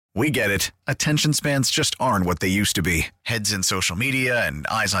We get it. Attention spans just aren't what they used to be. Heads in social media and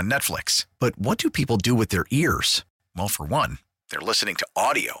eyes on Netflix. But what do people do with their ears? Well, for one, they're listening to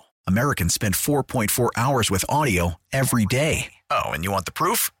audio. Americans spend 4.4 hours with audio every day. Oh, and you want the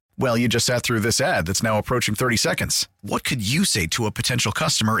proof? Well, you just sat through this ad that's now approaching 30 seconds. What could you say to a potential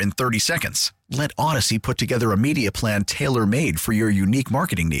customer in 30 seconds? Let Odyssey put together a media plan tailor-made for your unique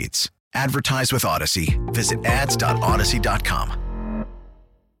marketing needs. Advertise with Odyssey. Visit ads.odyssey.com.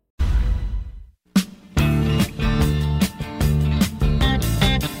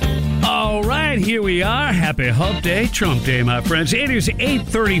 All right, here we are. Happy Hump Day, Trump Day, my friends. It is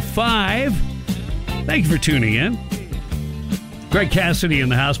 8:35. Thank you for tuning in. Greg Cassidy in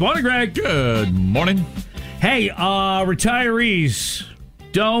the house. Morning, Greg. Good morning. Hey, retirees,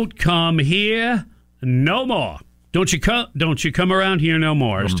 don't come here no more. Don't you come around here no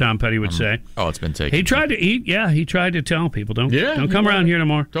more, as Tom Petty would say. Oh, it's been taken. He tried to tell people, don't come around here no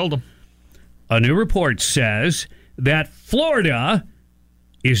more. Told him. A new report says that Florida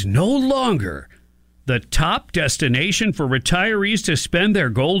is no longer the top destination for retirees to spend their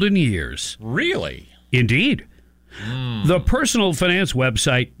golden years. Really? Indeed. The personal finance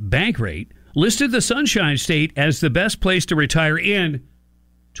website Bankrate listed the Sunshine State as the best place to retire in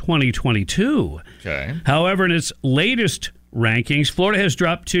 2022. Okay. However, in its latest rankings, Florida has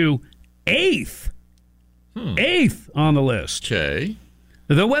dropped to 8th. 8th on the list. Okay.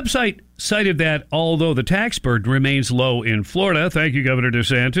 The website cited that although the tax burden remains low in Florida, thank you, Governor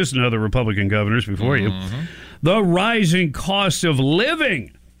DeSantis and other Republican governors before you, the rising cost of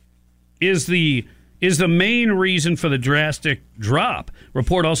living is the main reason for the drastic drop.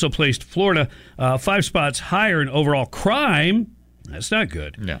 Report also placed Florida 5 spots higher in overall crime. That's not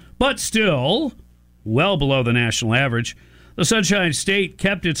good. No. But still well below the national average. The Sunshine State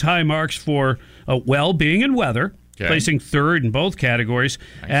kept its high marks for well-being and weather, placing third in both categories.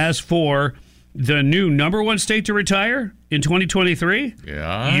 Nice. As for the new number one state to retire in 2023,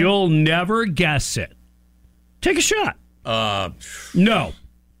 you'll never guess it. Take a shot. No.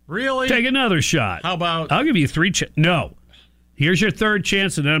 Really? Take another shot. How about... I'll give you 3 No. Here's your third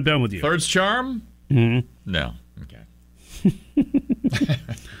chance, and then I'm done with you. Third's charm? Mm-hmm. No. Okay.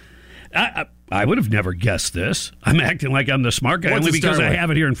 I would have never guessed this. I'm acting like I'm the smart guy only because I have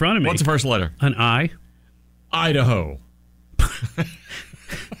it here in front of me. What's the first letter? An I. Idaho.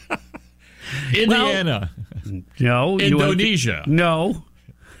 Indiana. No. Indonesia. No.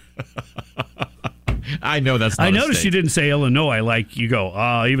 I know that's not I a noticed state. you didn't say Illinois like you go,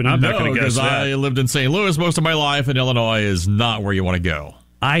 even I'm not going to guess that. I lived in St. Louis most of my life, and Illinois is not where you want to go.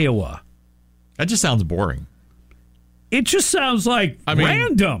 Iowa. That just sounds boring. It just sounds like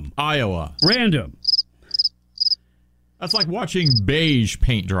random. Iowa. Random. That's like watching beige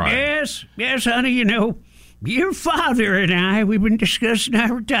paint dry. Yes, honey, your father and I, we've been discussing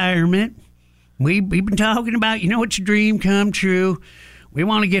our retirement. We've been talking about, what's your dream come true. We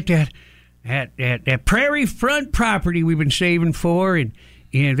want to get that prairie front property we've been saving for and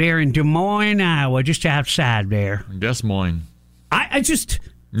there in Des Moines, Iowa, just outside there. Des Moines. I just...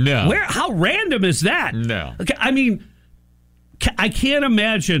 No. How random is that? No. Okay, I mean, I can't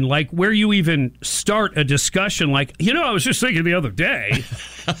imagine, where you even start a discussion like, I was just thinking the other day,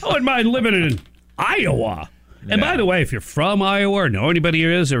 I wouldn't mind living in Iowa. And by the way, if you're from Iowa or know anybody who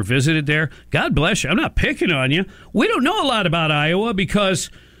is or visited there, God bless you. I'm not picking on you. We don't know a lot about Iowa because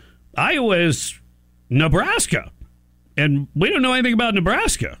Iowa is Nebraska. And we don't know anything about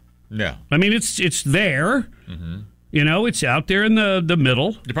Nebraska. No. I mean, it's there. Mm-hmm. It's out there in the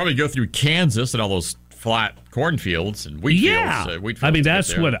middle. You probably go through Kansas and all those flat cornfields and wheat fields. I mean,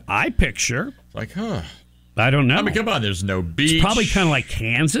 that's what I picture. Like, I don't know. I mean, come on, there's no beach. It's probably kind of like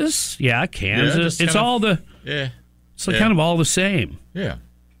Kansas. Yeah, Kansas. Yeah, it's all the... Yeah. It's kind of all the same. Yeah.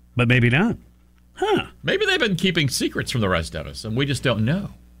 But maybe not. Huh. Maybe they've been keeping secrets from the rest of us, and we just don't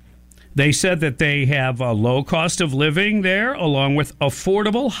know. They said that they have a low cost of living there, along with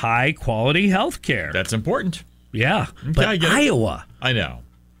affordable, high-quality health care. That's important. Yeah. Okay, but Iowa. I know.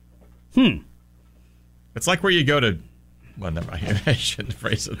 It's like where you go to... Well, never mind. I shouldn't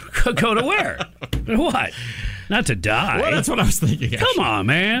phrase it. Go to where? What? Not to die. Well, that's what I was thinking. Come on,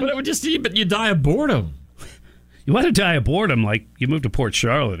 man. But it would just... But you die of boredom. You want to die of boredom, like you move to Port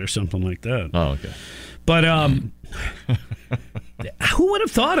Charlotte or something like that. Oh, okay. But who would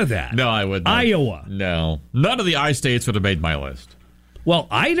have thought of that? No, I wouldn't. Iowa. No. None of the I states would have made my list. Well,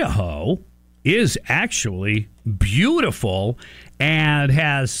 Idaho is actually beautiful and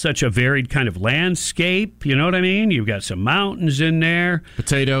has such a varied kind of landscape. You know what I mean? You've got some mountains in there.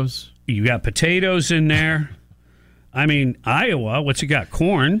 Potatoes. You got potatoes in there. I mean, Iowa, what's it got?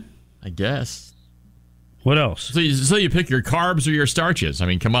 Corn. I guess. What else? So you pick your carbs or your starches. I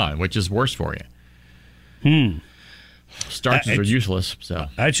mean, come on, which is worse for you? Starches are useless. So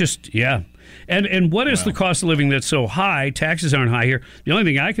I just, yeah. And what is the cost of living that's so high? Taxes aren't high here. The only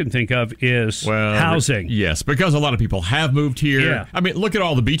thing I can think of is housing. Yes, because a lot of people have moved here. Yeah. I mean, look at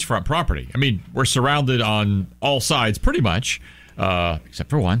all the beachfront property. I mean, we're surrounded on all sides pretty much, except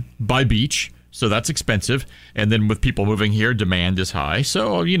for one, by beach. So that's expensive. And then with people moving here, demand is high.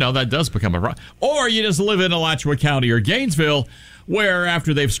 So, that does become a problem. Or you just live in Alachua County or Gainesville, where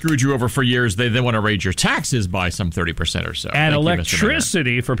after they've screwed you over for years, they then want to raise your taxes by some 30% or so. And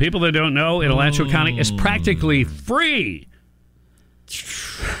electricity, for people that don't know, in Alachua County is practically free.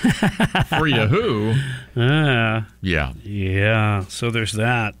 Free to who? Yeah. Yeah, so there's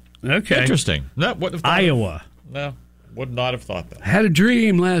that. Okay. Interesting. No, Iowa. No, would not have thought that. Had a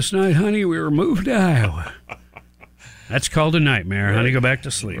dream last night, honey. We were moved to Iowa. That's called a nightmare, honey. Go back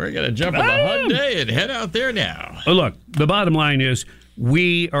to sleep. We're going to jump on the Hyundai and head out there now. Oh, look, the bottom line is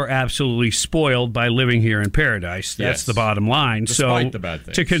we are absolutely spoiled by living here in paradise. That's the bottom line. Despite the bad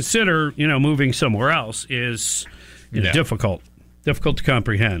things. To consider, moving somewhere else is difficult to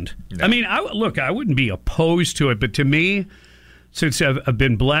comprehend. No. I mean, I wouldn't be opposed to it, but to me, since I've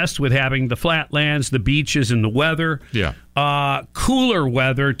been blessed with having the flatlands, the beaches, and the weather, cooler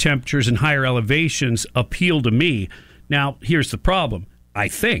weather, temperatures, and higher elevations appeal to me. Now, here's the problem. I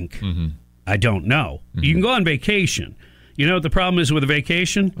think. I don't know. You can go on vacation. You know what the problem is with a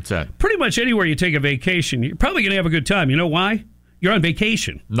vacation? What's that? Pretty much anywhere you take a vacation, you're probably going to have a good time. You know why? You're on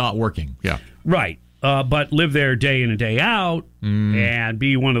vacation. Not working, yeah. Right. But live there day in and day out and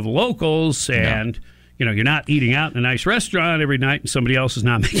be one of the locals and... you're not eating out in a nice restaurant every night and somebody else is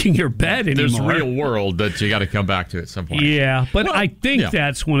not making your bed anymore. There's a real world that you got to come back to at some point. Yeah, but I think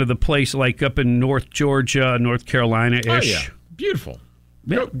that's one of the places like up in North Georgia, North Carolina-ish. Oh, yeah. Beautiful.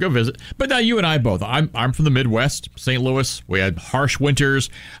 Yeah. Go visit. But now you and I both. I'm from the Midwest, St. Louis. We had harsh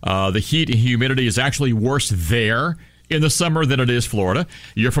winters. The heat and humidity is actually worse there in the summer than it is Florida.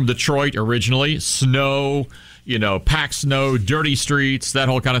 You're from Detroit originally. Snow... packed snow, dirty streets, that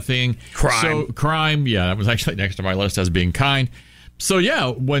whole kind of thing. Crime, that was actually next to my list as being kind. So,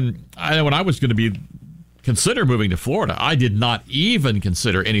 when I was going to consider moving to Florida, I did not even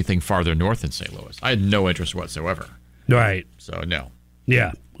consider anything farther north than St. Louis. I had no interest whatsoever. Right. So, no.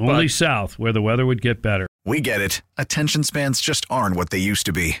 Yeah, only south, where the weather would get better. We get it. Attention spans just aren't what they used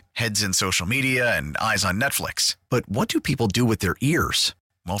to be. Heads in social media and eyes on Netflix. But what do people do with their ears?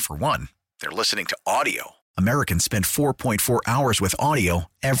 Well, for one, they're listening to audio. Americans spend 4.4 hours with audio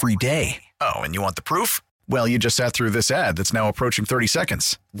every day. Oh, and you want the proof? Well, you just sat through this ad that's now approaching 30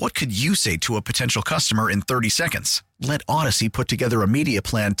 seconds. What could you say to a potential customer in 30 seconds? Let Odyssey put together a media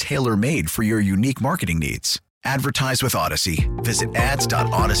plan tailor-made for your unique marketing needs. Advertise with Odyssey. Visit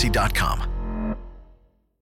ads.odyssey.com.